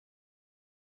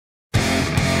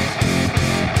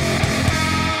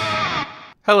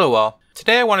Hello all.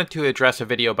 Today I wanted to address a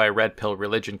video by Red Pill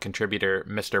Religion contributor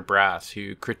Mr. Brass,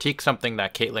 who critiqued something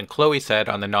that Kaitlyn Chloe said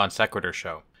on the Non Sequitur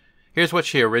show. Here's what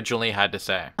she originally had to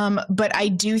say. But I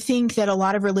do think that a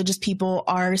lot of religious people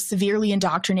are severely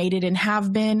indoctrinated and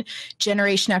have been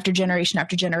generation after generation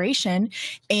after generation.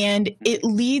 And it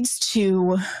leads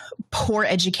to poor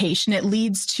education. It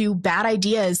leads to bad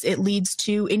ideas. It leads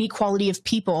to inequality of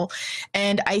people.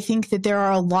 And I think that there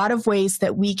are a lot of ways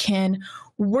that we can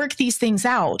work these things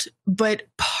out. But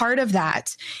part of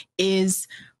that is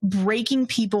breaking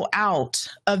people out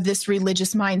of this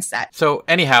religious mindset. So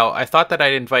anyhow, I thought that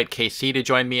I'd invite KC to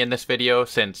join me in this video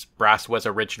since Brass was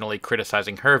originally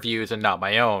criticizing her views and not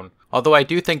my own. Although I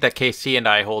do think that KC and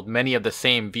I hold many of the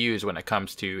same views when it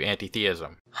comes to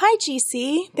anti-theism. Hi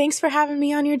GC, thanks for having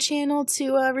me on your channel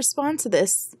to respond to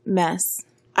this mess.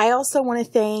 I also want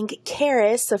to thank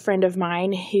Karis, a friend of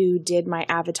mine who did my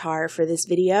avatar for this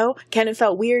video. Kind of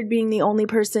felt weird being the only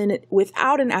person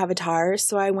without an avatar,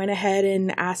 so I went ahead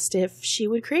and asked if she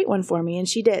would create one for me, and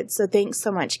she did. So thanks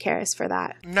so much, Karis, for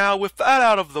that. Now, with that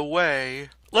out of the way,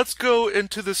 let's go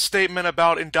into the statement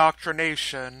about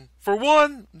indoctrination. For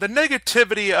one, the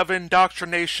negativity of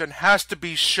indoctrination has to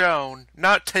be shown,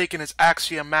 not taken as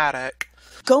axiomatic.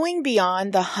 Going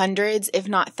beyond the hundreds, if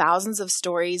not thousands of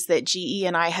stories that GE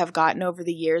and I have gotten over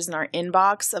the years in our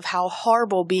inbox of how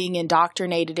horrible being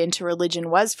indoctrinated into religion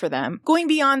was for them, going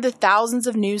beyond the thousands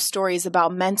of news stories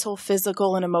about mental,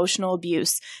 physical, and emotional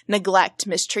abuse, neglect,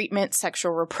 mistreatment,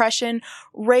 sexual repression,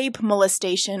 rape,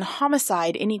 molestation,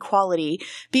 homicide, inequality,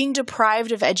 being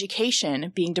deprived of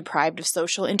education, being deprived of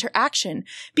social interaction,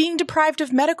 being deprived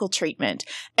of medical treatment,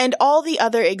 and all the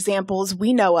other examples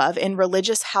we know of in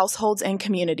religious households and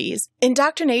communities.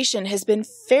 Indoctrination has been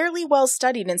fairly well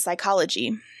studied in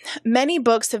psychology. Many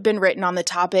books have been written on the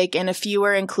topic, and a few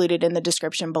are included in the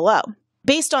description below.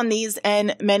 Based on these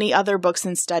and many other books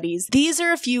and studies, these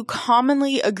are a few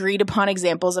commonly agreed upon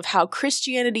examples of how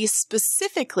Christianity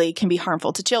specifically can be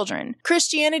harmful to children.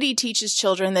 Christianity teaches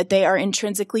children that they are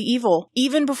intrinsically evil,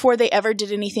 even before they ever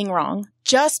did anything wrong.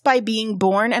 Just by being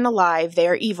born and alive, they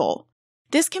are evil.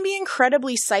 This can be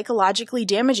incredibly psychologically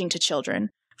damaging to children.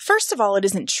 First of all, it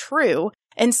isn't true,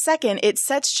 and second, it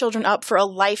sets children up for a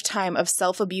lifetime of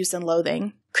self-abuse and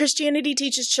loathing. Christianity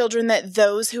teaches children that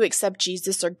those who accept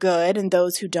Jesus are good and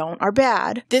those who don't are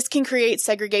bad. This can create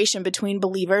segregation between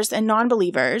believers and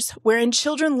non-believers, wherein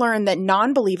children learn that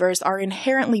non-believers are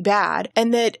inherently bad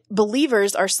and that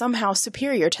believers are somehow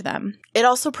superior to them. It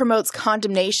also promotes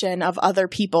condemnation of other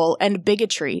people and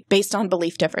bigotry based on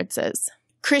belief differences.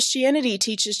 Christianity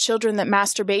teaches children that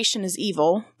masturbation is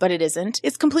evil, but it isn't.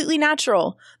 It's completely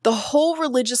natural. The whole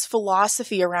religious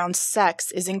philosophy around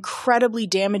sex is incredibly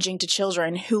damaging to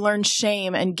children who learn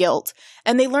shame and guilt,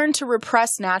 and they learn to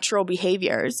repress natural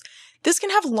behaviors. This can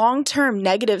have long-term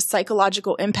negative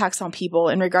psychological impacts on people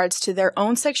in regards to their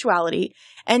own sexuality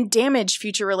and damage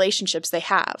future relationships they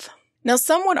have. Now,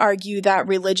 some would argue that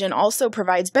religion also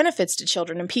provides benefits to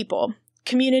children and people.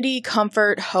 Community,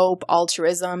 comfort, hope,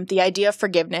 altruism, the idea of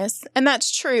forgiveness, and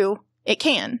that's true, it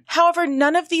can. However,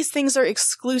 none of these things are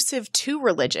exclusive to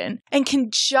religion and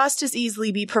can just as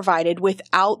easily be provided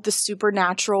without the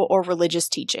supernatural or religious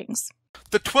teachings.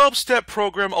 The 12-step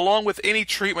program, along with any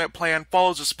treatment plan,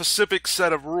 follows a specific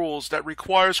set of rules that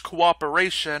requires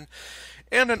cooperation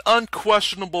and an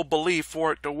unquestionable belief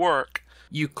for it to work.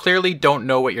 You clearly don't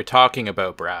know what you're talking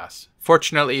about, Brass.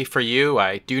 Fortunately for you,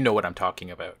 I do know what I'm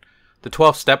talking about. The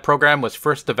 12-step program was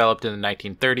first developed in the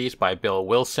 1930s by Bill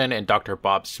Wilson and Dr.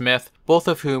 Bob Smith, both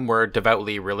of whom were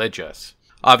devoutly religious.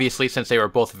 Obviously, since they were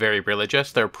both very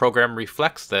religious, their program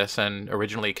reflects this and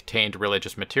originally contained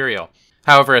religious material.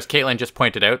 However, as Kaitlyn just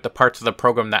pointed out, the parts of the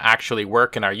program that actually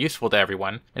work and are useful to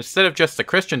everyone, instead of just the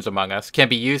Christians among us, can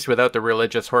be used without the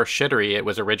religious horseshittery it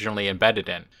was originally embedded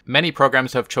in. Many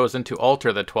programs have chosen to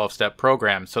alter the 12-step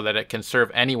program so that it can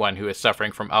serve anyone who is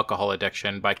suffering from alcohol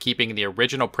addiction by keeping the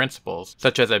original principles,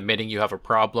 such as admitting you have a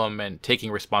problem and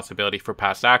taking responsibility for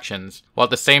past actions, while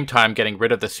at the same time getting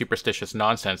rid of the superstitious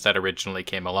nonsense that originally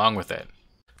came along with it.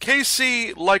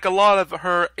 KC, like a lot of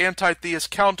her anti-theist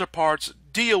counterparts,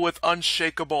 deal with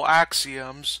unshakable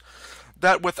axioms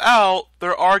that without,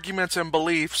 their arguments and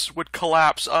beliefs would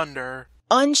collapse under.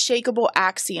 Unshakable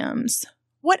axioms.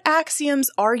 What axioms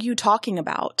are you talking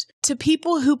about? To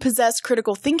people who possess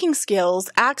critical thinking skills,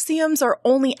 axioms are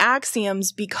only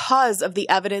axioms because of the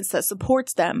evidence that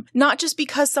supports them, not just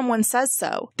because someone says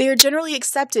so. They are generally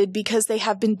accepted because they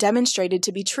have been demonstrated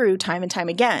to be true time and time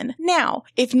again. Now,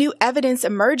 if new evidence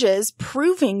emerges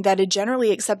proving that a generally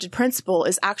accepted principle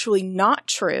is actually not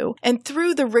true, and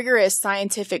through the rigorous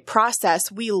scientific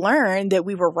process we learn that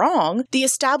we were wrong, the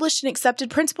established and accepted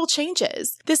principle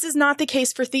changes. This is not the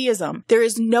case for theism. There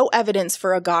is no evidence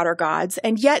for a god or gods,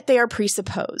 and yet they are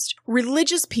presupposed.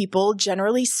 Religious people,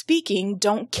 generally speaking,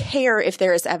 don't care if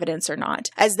there is evidence or not,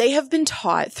 as they have been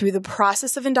taught through the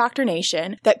process of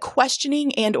indoctrination that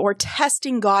questioning and or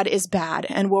testing God is bad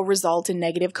and will result in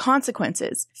negative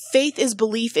consequences. Faith is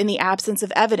belief in the absence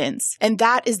of evidence, and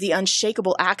that is the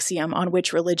unshakable axiom on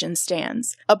which religion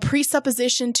stands. A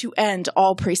presupposition to end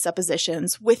all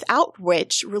presuppositions, without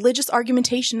which religious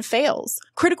argumentation fails.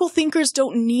 Critical thinkers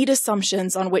don't need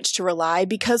assumptions on which to rely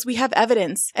because we have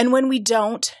evidence, and when we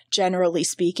don't, generally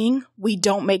speaking, we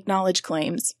don't make knowledge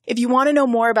claims. If you want to know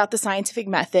more about the scientific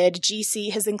method,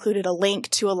 GC has included a link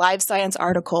to a Live Science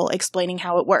article explaining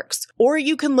how it works. Or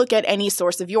you can look at any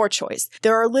source of your choice.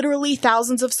 There are literally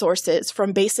thousands of sources,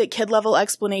 from basic kid-level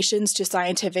explanations to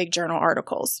scientific journal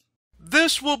articles.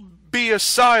 This will be a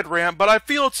side rant, but I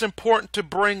feel it's important to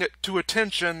bring it to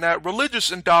attention that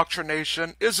religious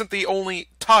indoctrination isn't the only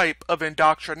type of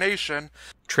indoctrination.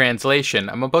 Translation: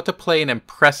 I'm about to play an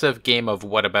impressive game of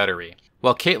Whataboutery.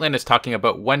 While Kaitlyn is talking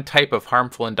about one type of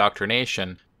harmful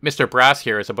indoctrination, Mr. Brass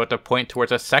here is about to point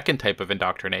towards a second type of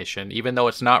indoctrination, even though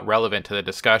it's not relevant to the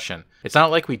discussion. It's not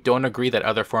like we don't agree that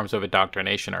other forms of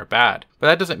indoctrination are bad, but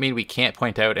that doesn't mean we can't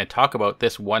point out and talk about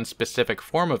this one specific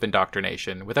form of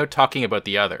indoctrination without talking about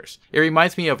the others. It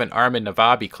reminds me of an Armin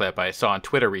Navabi clip I saw on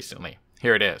Twitter recently.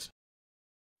 Here it is.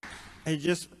 I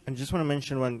just want to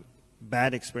mention one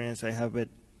bad experience I have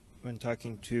when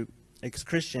talking to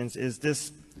ex-Christians is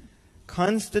this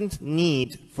constant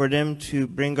need for them to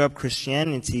bring up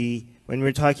Christianity when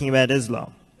we're talking about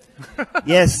Islam.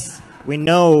 Yes, we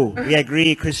know, we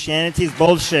agree, Christianity is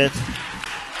bullshit,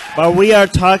 but we are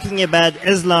talking about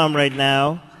Islam right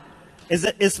now.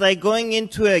 It's like going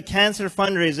into a cancer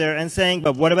fundraiser and saying,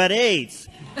 but what about AIDS?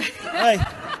 Like,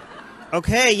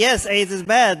 okay, yes, AIDS is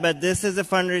bad, but this is a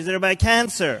fundraiser about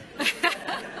cancer.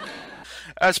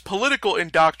 As political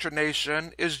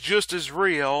indoctrination is just as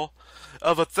real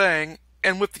of a thing,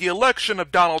 and with the election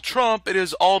of Donald Trump, it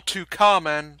is all too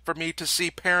common for me to see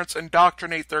parents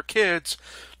indoctrinate their kids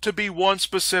to be one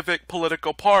specific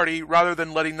political party rather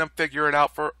than letting them figure it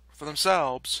out for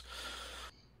themselves.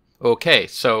 Okay,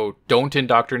 so don't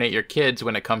indoctrinate your kids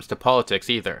when it comes to politics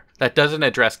either. That doesn't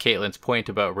address Kaitlyn's point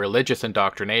about religious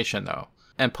indoctrination though.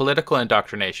 And political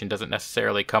indoctrination doesn't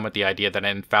necessarily come with the idea that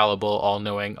an infallible,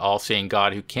 all-knowing, all-seeing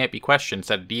God who can't be questioned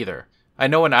said it either. I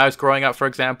know when I was growing up, for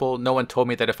example, no one told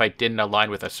me that if I didn't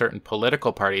align with a certain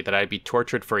political party that I'd be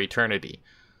tortured for eternity.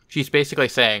 She's basically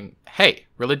saying, hey,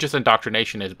 religious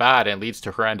indoctrination is bad and leads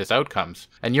to horrendous outcomes.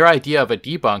 And your idea of a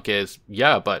debunk is,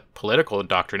 yeah, but political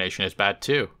indoctrination is bad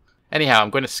too. Anyhow, I'm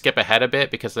going to skip ahead a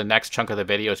bit because the next chunk of the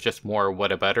video is just more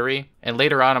Whataboutery, and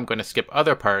later on I'm going to skip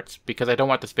other parts because I don't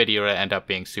want this video to end up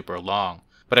being super long.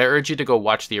 But I urge you to go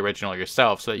watch the original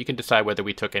yourself so that you can decide whether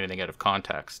we took anything out of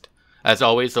context. As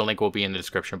always, the link will be in the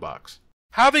description box.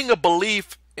 Having a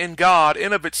belief in God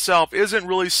in of itself isn't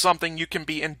really something you can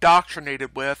be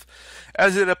indoctrinated with,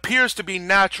 as it appears to be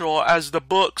natural, as the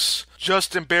books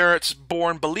Justin Barrett's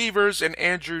Born Believers and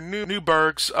Andrew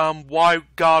Newberg's Why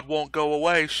God Won't Go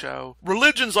Away show.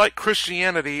 Religions like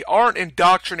Christianity aren't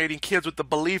indoctrinating kids with the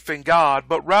belief in God,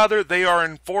 but rather they are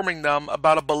informing them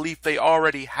about a belief they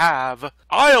already have.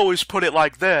 I always put it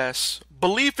like this: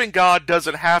 belief in God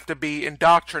doesn't have to be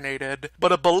indoctrinated,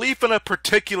 but a belief in a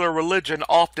particular religion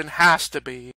often has to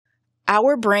be.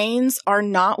 Our brains are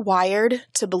not wired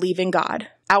to believe in God.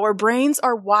 Our brains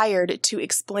are wired to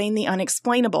explain the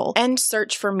unexplainable and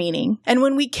search for meaning. And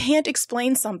when we can't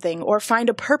explain something or find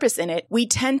a purpose in it, we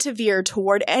tend to veer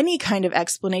toward any kind of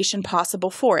explanation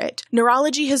possible for it.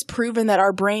 Neurology has proven that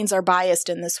our brains are biased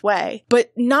in this way,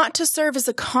 but not to serve as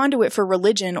a conduit for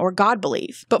religion or God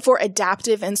belief, but for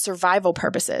adaptive and survival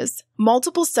purposes.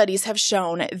 Multiple studies have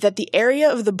shown that the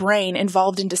area of the brain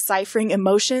involved in deciphering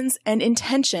emotions and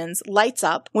intentions lights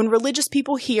up when religious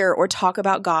people hear or talk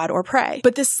about God or pray.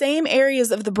 But the same areas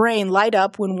of the brain light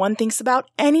up when one thinks about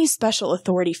any special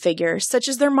authority figure, such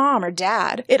as their mom or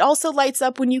dad. It also lights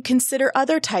up when you consider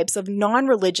other types of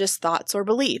non-religious thoughts or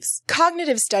beliefs.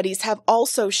 Cognitive studies have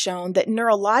also shown that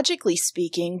neurologically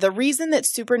speaking, the reason that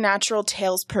supernatural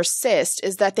tales persist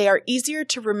is that they are easier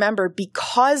to remember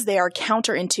because they are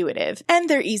counterintuitive and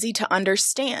they're easy to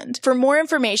understand. For more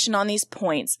information on these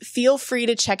points, feel free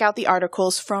to check out the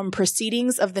articles from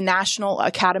Proceedings of the National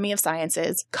Academy of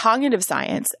Sciences, Cognitive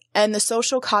Science, and the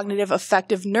Social Cognitive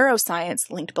Affective Neuroscience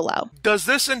linked below. Does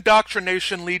this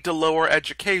indoctrination lead to lower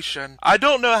education? I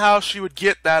don't know how she would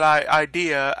get that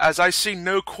idea, as I see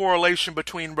no correlation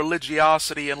between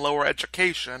religiosity and lower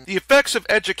education. The effects of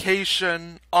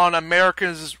education on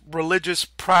Americans' religious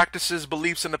practices,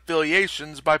 beliefs, and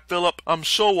affiliations by Philip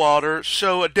Showalter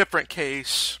show a different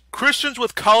case. Christians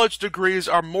with college degrees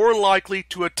are more likely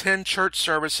to attend church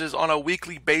services on a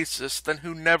weekly basis than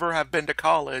who never have been to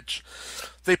college.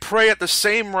 They pray at the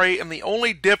same rate, and the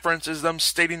only difference is them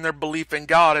stating their belief in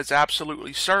God is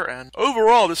absolutely certain.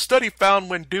 Overall, the study found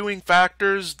when doing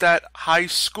factors that high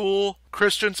school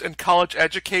Christians and college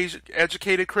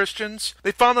educated Christians,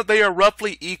 they found that they are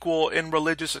roughly equal in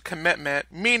religious commitment,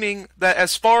 meaning that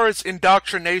as far as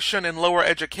indoctrination and lower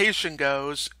education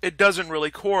goes, it doesn't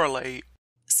really correlate.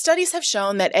 Studies have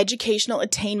shown that educational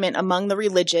attainment among the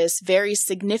religious varies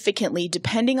significantly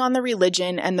depending on the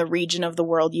religion and the region of the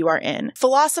world you are in.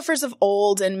 Philosophers of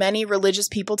old and many religious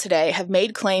people today have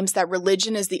made claims that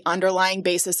religion is the underlying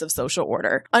basis of social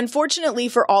order. Unfortunately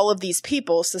for all of these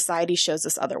people, society shows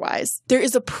us otherwise. There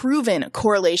is a proven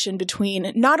correlation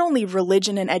between not only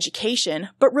religion and education,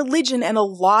 but religion and a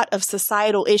lot of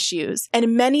societal issues,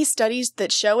 and many studies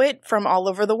that show it from all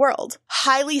over the world.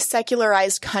 Highly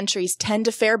secularized countries tend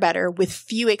to fare better, with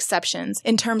few exceptions,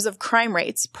 in terms of crime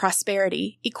rates,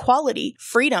 prosperity, equality,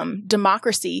 freedom,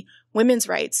 democracy, women's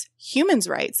rights, human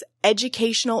rights,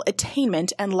 educational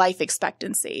attainment, and life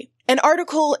expectancy. An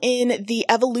article in the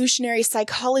Evolutionary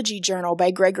Psychology Journal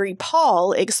by Gregory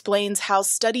Paul explains how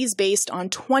studies based on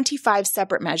 25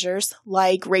 separate measures,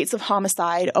 like rates of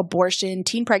homicide, abortion,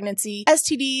 teen pregnancy,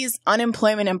 STDs,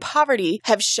 unemployment, and poverty,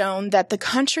 have shown that the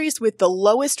countries with the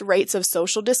lowest rates of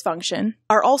social dysfunction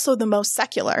are also the most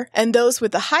secular, and those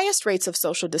with the highest rates of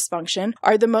social dysfunction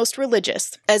are the most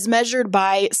religious, as measured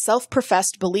by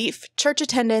self-professed belief, church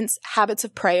attendance, habits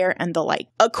of prayer, and the like.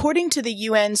 According to the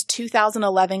UN's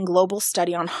 2011 Global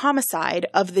Study on Homicide,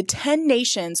 of the 10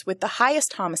 nations with the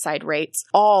highest homicide rates,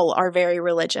 all are very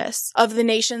religious. Of the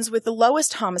nations with the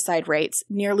lowest homicide rates,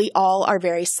 nearly all are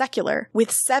very secular,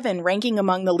 with 7 ranking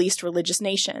among the least religious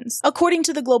nations. According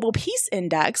to the Global Peace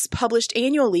Index, published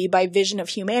annually by Vision of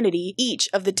Humanity, each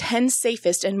of the 10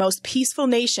 safest and most peaceful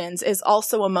nations is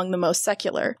also among the most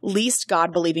secular, least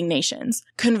God-believing nations.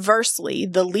 Conversely,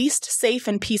 the least safe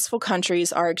and peaceful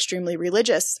countries are extremely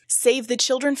religious. Save the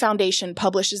Children Foundation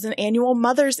publishes an annual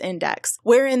Mothers Index,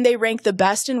 wherein they rank the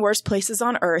best and worst places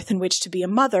on earth in which to be a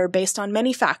mother based on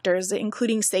many factors,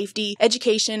 including safety,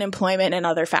 education, employment, and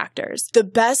other factors. The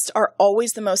best are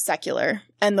always the most secular,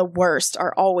 and the worst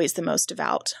are always the most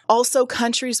devout. Also,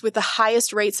 countries with the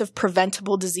highest rates of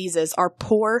preventable diseases are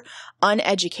poor,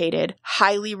 uneducated,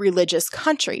 highly religious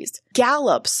countries.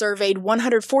 Gallup surveyed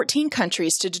 114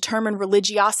 countries to determine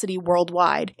religiosity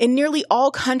worldwide. In nearly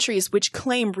all countries which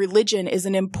claim religion is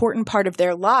an important part of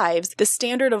their lives, the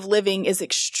standard of living is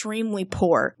extremely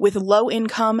poor, with low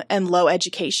income and low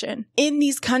education. In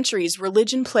these countries,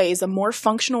 religion plays a more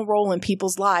functional role in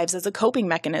people's lives as a coping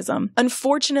mechanism.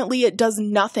 Unfortunately, it does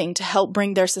nothing to help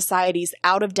bring their societies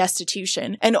out of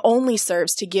destitution and only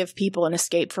serves to give people an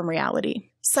escape from reality.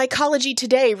 Psychology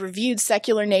Today reviewed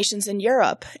secular nations in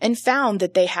Europe and found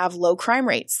that they have low crime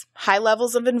rates, high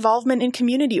levels of involvement in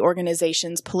community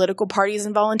organizations, political parties,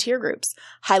 and volunteer groups,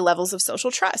 high levels of social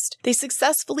trust. They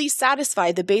successfully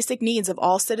satisfy the basic needs of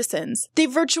all citizens. They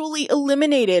virtually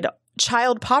eliminated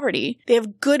child poverty. They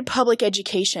have good public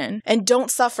education and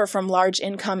don't suffer from large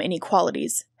income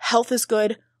inequalities. Health is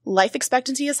good. Life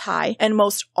expectancy is high, and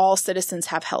most all citizens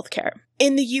have health care.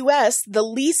 In the U.S., the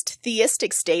least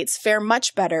theistic states fare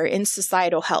much better in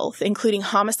societal health, including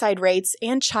homicide rates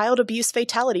and child abuse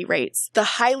fatality rates. The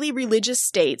highly religious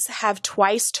states have 2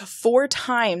 to 4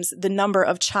 times the number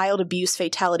of child abuse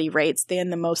fatality rates than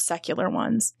the most secular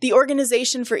ones. The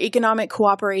Organization for Economic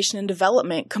Cooperation and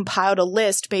Development compiled a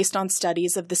list based on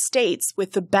studies of the states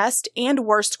with the best and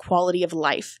worst quality of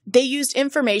life. They used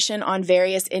information on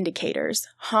various indicators: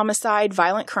 homicide,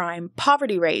 violent crime,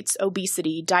 poverty rates,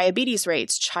 obesity, diabetes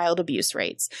rates, child abuse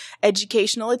rates,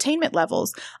 educational attainment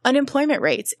levels, unemployment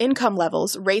rates, income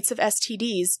levels, rates of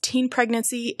STDs, teen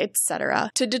pregnancy, etc.,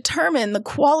 to determine the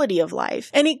quality of life.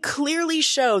 And it clearly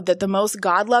showed that the most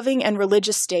God-loving and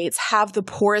religious states have the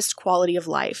poorest quality of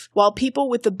life, while people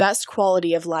with the best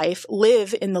quality of life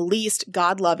live in the least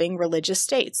God-loving religious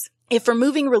states. If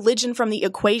removing religion from the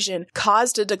equation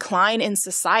caused a decline in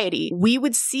society, we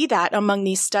would see that among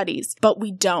these studies, but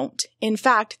we don't. In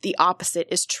fact, the opposite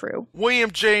is true.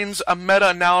 William James, a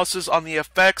meta-analysis on the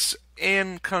effects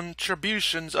and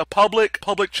contributions of public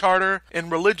charter, and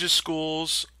religious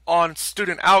schools on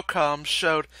student outcomes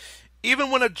showed, even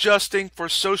when adjusting for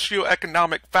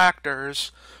socioeconomic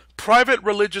factors, private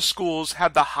religious schools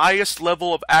have the highest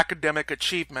level of academic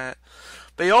achievement.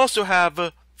 They also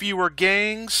have fewer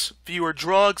gangs, fewer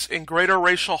drugs, and greater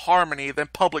racial harmony than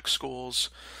public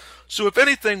schools. So if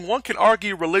anything, one can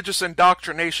argue religious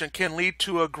indoctrination can lead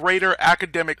to a greater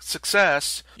academic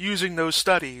success using those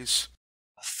studies.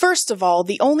 First of all,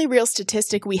 the only real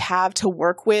statistic we have to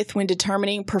work with when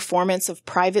determining performance of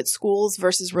private schools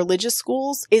versus religious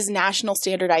schools is national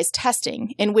standardized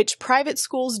testing, in which private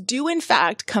schools do in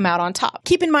fact come out on top.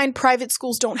 Keep in mind, private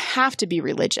schools don't have to be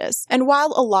religious, and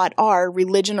while a lot are,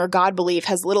 religion or God belief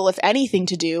has little if anything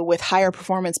to do with higher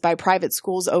performance by private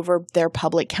schools over their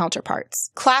public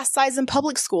counterparts. Class size in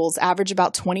public schools average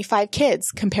about 25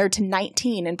 kids compared to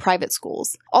 19 in private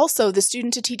schools. Also, the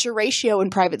student-to-teacher ratio in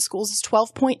private schools is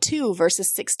 12.2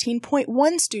 versus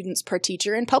 16.1 students per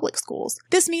teacher in public schools.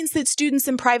 This means that students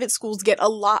in private schools get a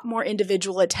lot more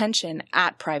individual attention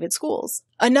at private schools.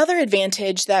 Another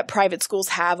advantage that private schools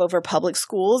have over public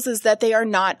schools is that they are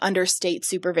not under state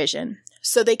supervision,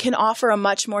 so they can offer a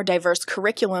much more diverse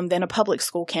curriculum than a public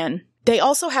school can. They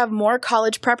also have more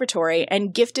college preparatory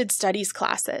and gifted studies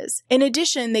classes. In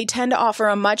addition, they tend to offer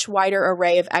a much wider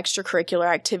array of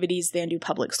extracurricular activities than do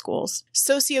public schools.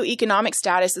 Socioeconomic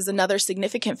status is another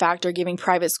significant factor giving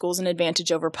private schools an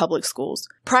advantage over public schools.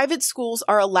 Private schools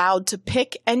are allowed to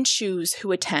pick and choose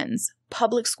who attends.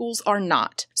 Public schools are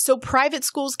not. So private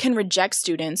schools can reject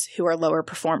students who are lower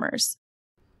performers.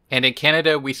 And in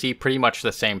Canada, we see pretty much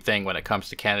the same thing when it comes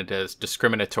to Canada's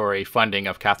discriminatory funding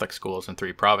of Catholic schools in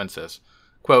 3 provinces.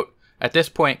 Quote, "At this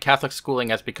point, Catholic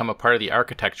schooling has become a part of the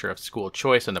architecture of school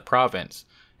choice in the province,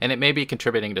 and it may be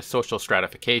contributing to social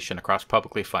stratification across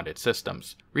publicly funded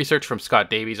systems. Research from Scott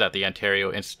Davies at the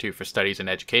Ontario Institute for Studies in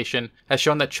Education has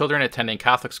shown that children attending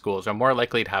Catholic schools are more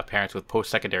likely to have parents with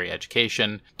post-secondary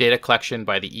education. Data collection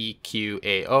by the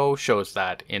EQAO shows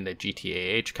that in the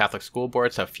GTAH, Catholic school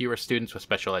boards have fewer students with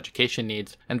special education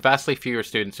needs, and vastly fewer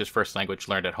students whose first language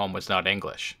learned at home was not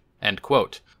English." End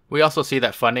quote. We also see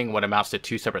that funding what amounts to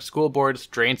 2 separate school boards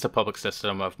drains the public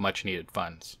system of much-needed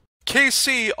funds.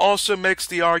 KC also makes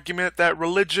the argument that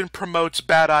religion promotes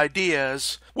bad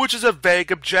ideas, which is a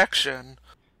vague objection.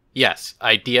 Yes,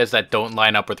 ideas that don't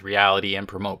line up with reality and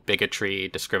promote bigotry,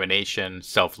 discrimination,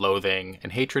 self-loathing,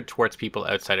 and hatred towards people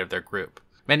outside of their group.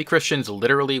 Many Christians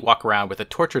literally walk around with a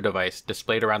torture device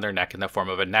displayed around their neck in the form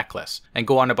of a necklace, and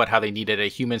go on about how they needed a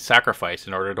human sacrifice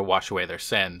in order to wash away their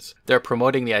sins. They're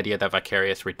promoting the idea that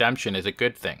vicarious redemption is a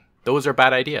good thing. Those are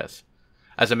bad ideas.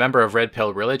 As a member of Red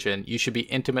Pill religion, you should be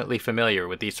intimately familiar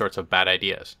with these sorts of bad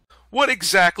ideas. What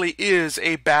exactly is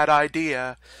a bad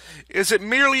idea? Is it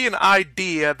merely an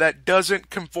idea that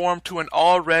doesn't conform to an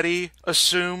already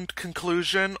assumed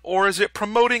conclusion, or is it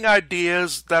promoting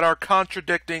ideas that are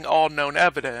contradicting all known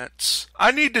evidence?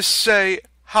 I don't need to say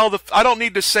how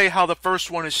the first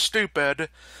one is stupid,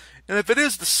 and if it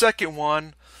is the second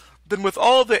one, then with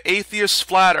all the atheist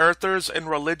flat earthers and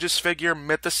religious figure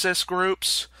mythicist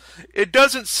groups, it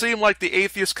doesn't seem like the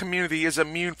atheist community is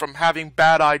immune from having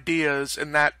bad ideas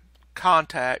in that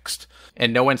context.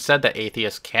 And no one said that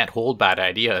atheists can't hold bad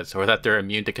ideas, or that they're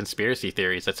immune to conspiracy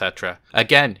theories, etc.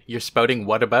 Again, you're spouting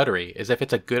whataboutery, as if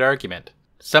it's a good argument.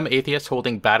 Some atheists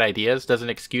holding bad ideas doesn't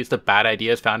excuse the bad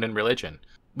ideas found in religion.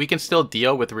 We can still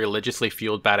deal with religiously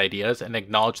fueled bad ideas and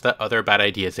acknowledge that other bad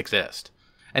ideas exist.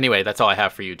 Anyway, that's all I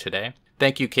have for you today.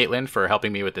 Thank you, Kaitlyn, for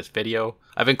helping me with this video.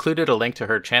 I've included a link to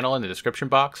her channel in the description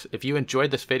box. If you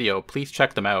enjoyed this video, please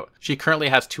check them out. She currently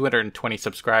has 220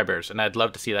 subscribers, and I'd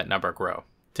love to see that number grow.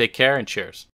 Take care and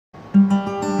cheers.